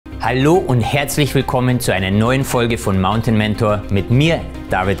Hallo und herzlich willkommen zu einer neuen Folge von Mountain Mentor mit mir,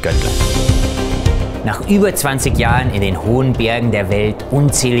 David Göttler. Nach über 20 Jahren in den hohen Bergen der Welt,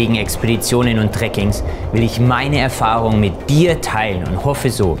 unzähligen Expeditionen und Trekkings, will ich meine Erfahrungen mit dir teilen und hoffe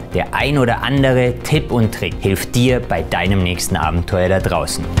so, der ein oder andere Tipp und Trick hilft dir bei deinem nächsten Abenteuer da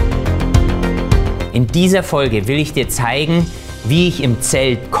draußen. In dieser Folge will ich dir zeigen, wie ich im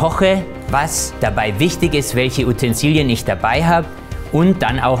Zelt koche, was dabei wichtig ist, welche Utensilien ich dabei habe und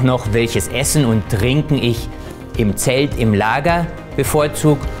dann auch noch, welches Essen und Trinken ich im Zelt, im Lager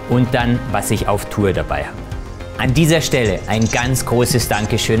bevorzuge und dann, was ich auf Tour dabei habe. An dieser Stelle ein ganz großes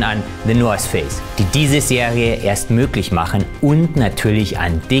Dankeschön an The North Face, die diese Serie erst möglich machen, und natürlich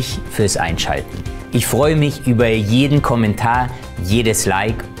an dich fürs Einschalten. Ich freue mich über jeden Kommentar, jedes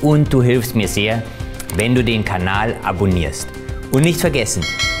Like, und du hilfst mir sehr, wenn du den Kanal abonnierst. Und nicht vergessen,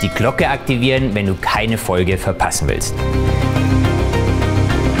 die Glocke aktivieren, wenn du keine Folge verpassen willst.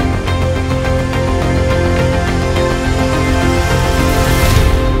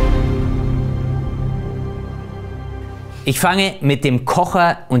 Ich fange mit dem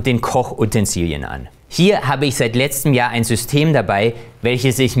Kocher und den Kochutensilien an. Hier habe ich seit letztem Jahr ein System dabei,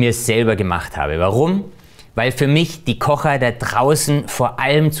 welches ich mir selber gemacht habe. Warum? Weil für mich die Kocher da draußen vor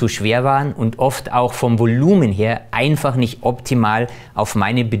allem zu schwer waren und oft auch vom Volumen her einfach nicht optimal auf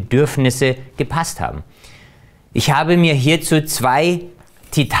meine Bedürfnisse gepasst haben. Ich habe mir hierzu 2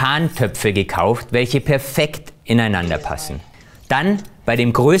 Titantöpfe gekauft, welche perfekt ineinander passen. Dann bei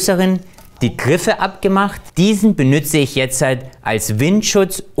dem größeren die Griffe abgemacht. Diesen benutze ich jetzt als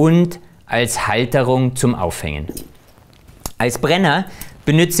Windschutz und als Halterung zum Aufhängen. Als Brenner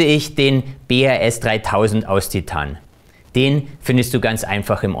benutze ich den BRS 3000 aus Titan. Den findest du ganz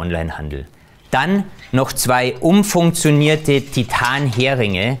einfach im Onlinehandel. Dann noch 2 umfunktionierte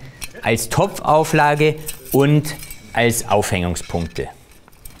Titanheringe als Topfauflage und als Aufhängungspunkte.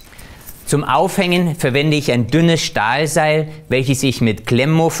 Zum Aufhängen verwende ich ein dünnes Stahlseil, welches ich mit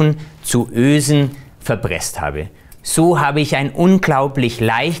Klemmmuffen zu Ösen verpresst habe. So habe ich ein unglaublich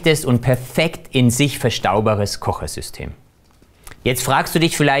leichtes und perfekt in sich verstaubbares Kochersystem. Jetzt fragst du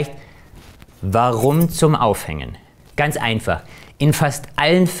dich vielleicht, warum zum Aufhängen? Ganz einfach, in fast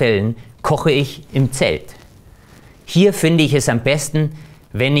allen Fällen koche ich im Zelt. Hier finde ich es am besten,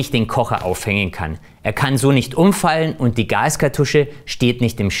 wenn ich den Kocher aufhängen kann. Er kann so nicht umfallen und die Gaskartusche steht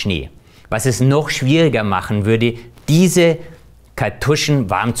nicht im Schnee. Was es noch schwieriger machen würde, diese Kartuschen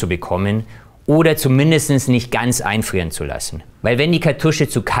warm zu bekommen oder zumindest nicht ganz einfrieren zu lassen. Weil wenn die Kartusche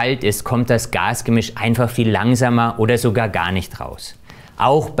zu kalt ist, kommt das Gasgemisch einfach viel langsamer oder sogar gar nicht raus.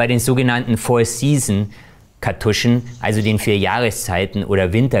 Auch bei den sogenannten Four-Season-Kartuschen, also den 4 Jahreszeiten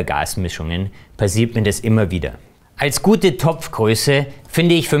oder Wintergasmischungen, passiert mir das immer wieder. Als gute Topfgröße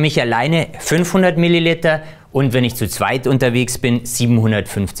finde ich für mich alleine 500 Milliliter und wenn ich zu zweit unterwegs bin,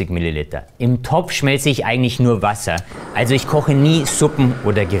 750 Milliliter. Im Topf schmelze ich eigentlich nur Wasser, also ich koche nie Suppen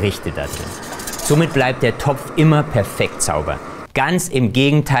oder Gerichte da drin. Somit bleibt der Topf immer perfekt sauber. Ganz im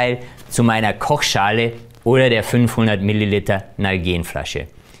Gegenteil zu meiner Kochschale oder der 500 Milliliter Nalgenflasche.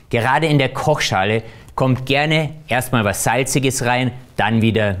 Gerade in der Kochschale kommt gerne erstmal was Salziges rein, dann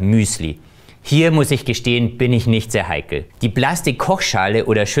wieder Müsli. Hier muss ich gestehen, bin ich nicht sehr heikel. Die Plastik-Kochschale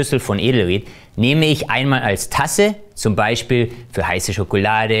oder Schüssel von Edelried nehme ich einmal als Tasse, zum Beispiel für heiße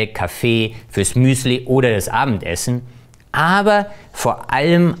Schokolade, Kaffee, fürs Müsli oder das Abendessen, aber vor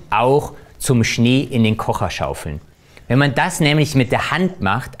allem auch zum Schnee in den Kocher schaufeln. Wenn man das nämlich mit der Hand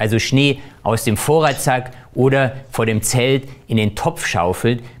macht, also Schnee aus dem Vorratssack oder vor dem Zelt in den Topf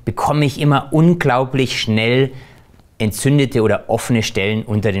schaufelt, bekomme ich immer unglaublich schnell entzündete oder offene Stellen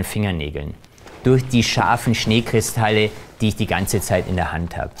unter den Fingernägeln. Durch die scharfen Schneekristalle, die ich die ganze Zeit in der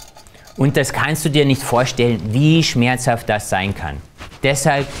Hand habe. Und das kannst du dir nicht vorstellen, wie schmerzhaft das sein kann.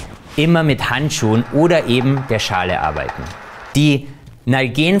 Deshalb immer mit Handschuhen oder eben der Schale arbeiten. Die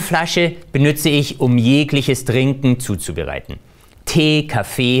Nalgenflasche benutze ich, um jegliches Trinken zuzubereiten. Tee,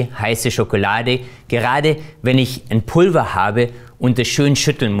 Kaffee, heiße Schokolade, gerade wenn ich ein Pulver habe und es schön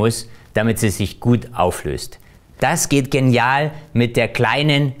schütteln muss, damit es sich gut auflöst. Das geht genial mit der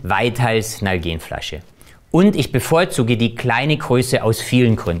kleinen Weithals-Nalgenflasche. Und ich bevorzuge die kleine Größe aus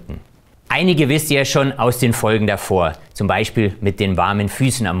vielen Gründen. Einige wisst ihr ja schon aus den Folgen davor, zum Beispiel mit den warmen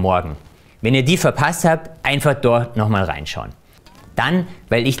Füßen am Morgen. Wenn ihr die verpasst habt, einfach dort nochmal reinschauen. Dann,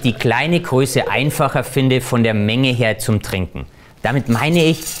 weil ich die kleine Größe einfacher finde von der Menge her zum Trinken. Damit meine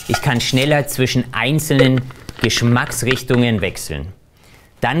ich, ich kann schneller zwischen einzelnen Geschmacksrichtungen wechseln.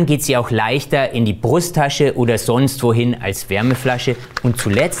 Dann geht sie auch leichter in die Brusttasche oder sonst wohin als Wärmeflasche. Und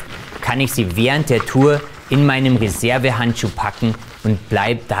zuletzt kann ich sie während der Tour in meinem Reservehandschuh packen und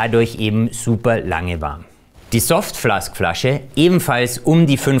bleibt dadurch eben super lange warm. Die Softflask-Flasche, ebenfalls um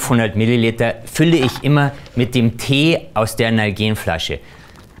die 500 Milliliter, fülle ich immer mit dem Tee aus der Nalgenflasche,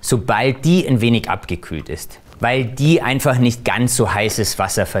 sobald die ein wenig abgekühlt ist, weil die einfach nicht ganz so heißes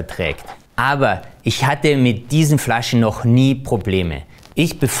Wasser verträgt. Aber ich hatte mit diesen Flaschen noch nie Probleme.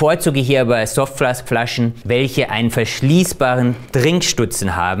 Ich bevorzuge hier aber Softflask-Flaschen, welche einen verschließbaren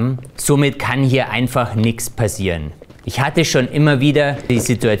Trinkstutzen haben. Somit kann hier einfach nichts passieren. Ich hatte schon immer wieder die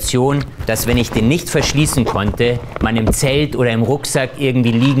Situation, dass wenn ich den nicht verschließen konnte, man im Zelt oder im Rucksack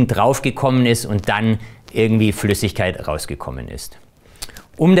irgendwie liegend draufgekommen ist und dann irgendwie Flüssigkeit rausgekommen ist.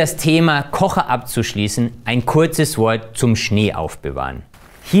 Um das Thema Kocher abzuschließen, ein kurzes Wort zum Schnee aufbewahren.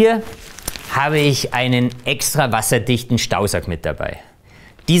 Hier habe ich einen extra wasserdichten Staussack mit dabei.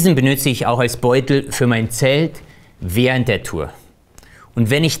 Diesen benutze ich auch als Beutel für mein Zelt während der Tour. Und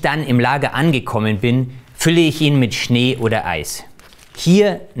wenn ich dann im Lager angekommen bin, fülle ich ihn mit Schnee oder Eis.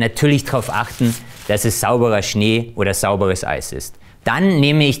 Hier natürlich darauf achten, dass es sauberer Schnee oder sauberes Eis ist. Dann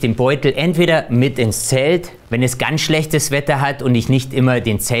nehme ich den Beutel entweder mit ins Zelt, wenn es ganz schlechtes Wetter hat und ich nicht immer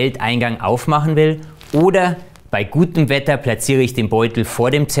den Zelteingang aufmachen will, oder bei gutem Wetter platziere ich den Beutel vor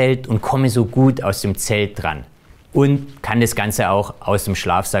dem Zelt und komme so gut aus dem Zelt dran und kann das Ganze auch aus dem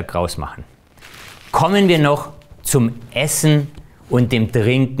Schlafsack rausmachen. Kommen wir noch zum Essen und dem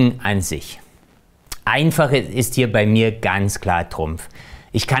Trinken an sich. Einfache ist hier bei mir ganz klar Trumpf.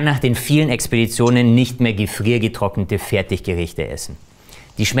 Ich kann nach den vielen Expeditionen nicht mehr gefriergetrocknete Fertiggerichte essen.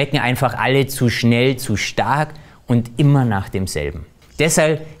 Die schmecken einfach alle zu schnell, zu stark und immer nach demselben.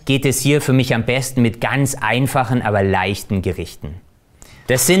 Deshalb geht es hier für mich am besten mit ganz einfachen, aber leichten Gerichten.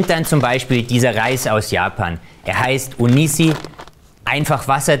 Das sind dann zum Beispiel dieser Reis aus Japan. Er heißt Onisi, einfach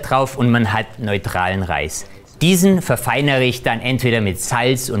Wasser drauf und man hat neutralen Reis. Diesen verfeinere ich dann entweder mit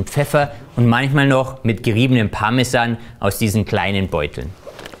Salz und Pfeffer und manchmal noch mit geriebenem Parmesan aus diesen kleinen Beuteln.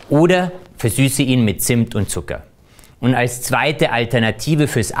 Oder versüße ihn mit Zimt und Zucker. Und als zweite Alternative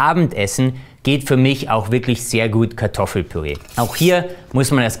fürs Abendessen geht für mich auch wirklich sehr gut Kartoffelpüree. Auch hier muss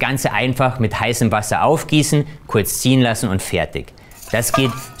man das Ganze einfach mit heißem Wasser aufgießen, kurz ziehen lassen und fertig. Das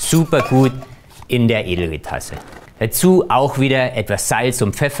geht super gut in der Edelretasse. Dazu auch wieder etwas Salz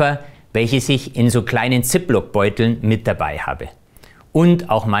und Pfeffer, welches ich in so kleinen Ziploc-Beuteln mit dabei habe. Und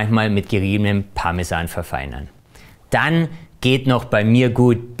auch manchmal mit geriebenem Parmesan verfeinern. Dann geht noch bei mir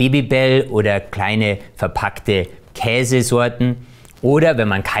gut Babybel oder kleine verpackte Käsesorten. Oder wenn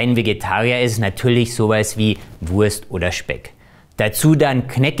man kein Vegetarier ist, natürlich sowas wie Wurst oder Speck. Dazu dann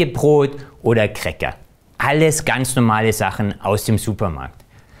Knäckebrot oder Cracker. Alles ganz normale Sachen aus dem Supermarkt.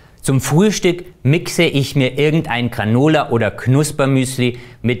 Zum Frühstück mixe ich mir irgendein Granola oder Knuspermüsli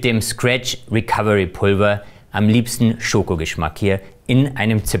mit dem Scratch Recovery Pulver, am liebsten Schokogeschmack hier, in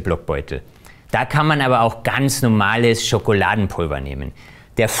einem Ziploc-Beutel. Da kann man aber auch ganz normales Schokoladenpulver nehmen.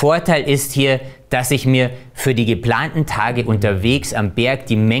 Der Vorteil ist hier, dass ich mir für die geplanten Tage unterwegs am Berg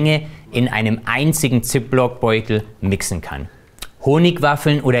die Menge in einem einzigen Ziploc-Beutel mixen kann.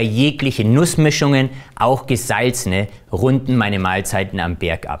 Honigwaffeln oder jegliche Nussmischungen, auch gesalzene, runden meine Mahlzeiten am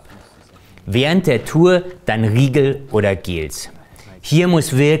Berg ab. Während der Tour dann Riegel oder Gels. Hier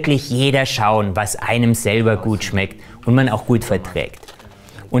muss wirklich jeder schauen, was einem selber gut schmeckt und man auch gut verträgt.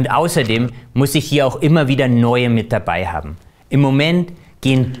 Und außerdem muss ich hier auch immer wieder neue mit dabei haben. Im Moment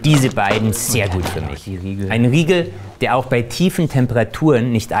gehen diese beiden sehr gut für mich. Ein Riegel, der auch bei tiefen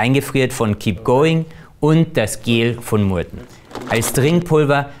Temperaturen nicht eingefriert, von Keep Going, und das Gel von Murten. Als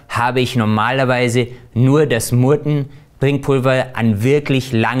Trinkpulver habe ich normalerweise nur das Murten-Trinkpulver an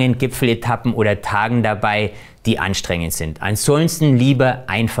wirklich langen Gipfeletappen oder Tagen dabei, die anstrengend sind. Ansonsten lieber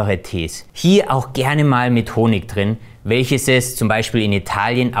einfache Tees. Hier auch gerne mal mit Honig drin, welches es zum Beispiel in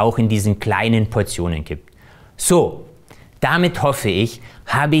Italien auch in diesen kleinen Portionen gibt. So, damit hoffe ich,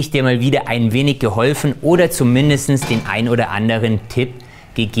 habe ich dir mal wieder ein wenig geholfen oder zumindest den ein oder anderen Tipp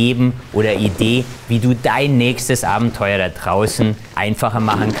gegeben oder Idee, wie du dein nächstes Abenteuer da draußen einfacher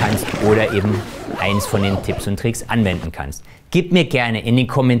machen kannst oder eben eins von den Tipps und Tricks anwenden kannst. Gib mir gerne in den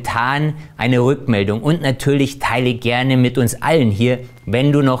Kommentaren eine Rückmeldung und natürlich teile gerne mit uns allen hier,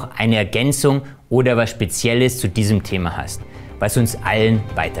 wenn du noch eine Ergänzung oder was Spezielles zu diesem Thema hast, was uns allen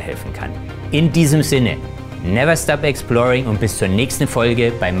weiterhelfen kann. In diesem Sinne, never stop exploring und bis zur nächsten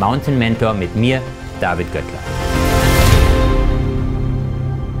Folge bei Mountain Mentor mit mir, David Göttler.